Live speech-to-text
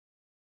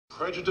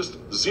Prejudiced,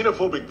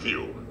 xenophobic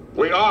view.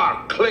 We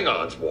are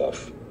Klingons,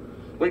 Worf.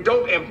 We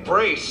don't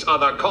embrace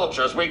other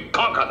cultures, we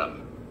conquer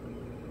them.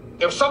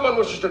 If someone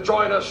wishes to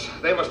join us,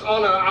 they must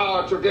honor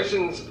our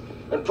traditions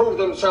and prove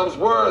themselves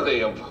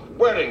worthy of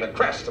wearing the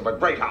crest of a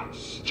great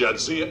house.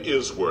 Jadzia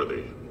is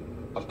worthy.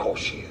 Of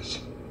course she is.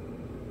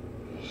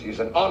 She's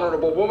an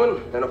honorable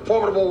woman and a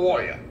formidable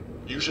warrior.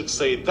 You should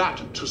say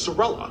that to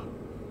Sorella.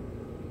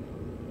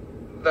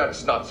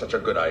 That's not such a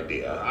good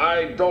idea.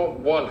 I don't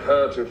want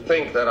her to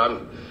think that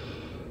I'm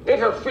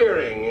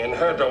interfering in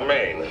her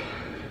domain.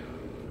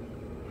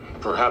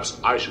 Perhaps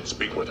I should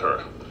speak with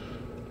her.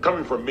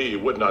 Coming from me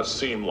would not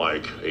seem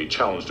like a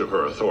challenge to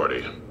her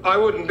authority. I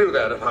wouldn't do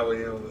that if I were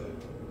you.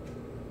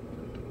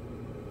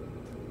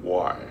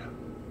 Why?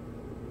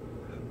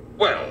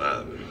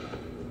 Well,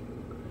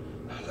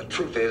 the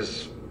truth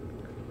is,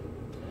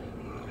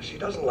 she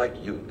doesn't like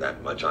you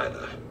that much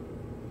either.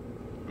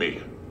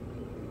 Me?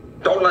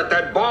 Don't let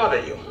that bother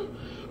you.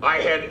 I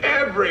had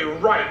every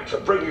right to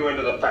bring you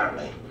into the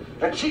family,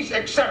 and she's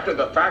accepted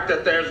the fact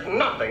that there's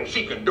nothing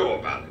she can do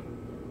about it.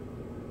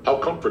 How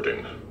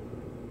comforting.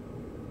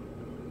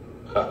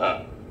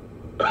 And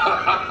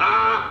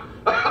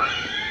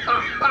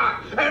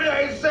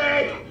they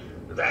say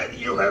that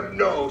you have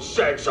no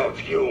sense of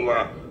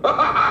humor.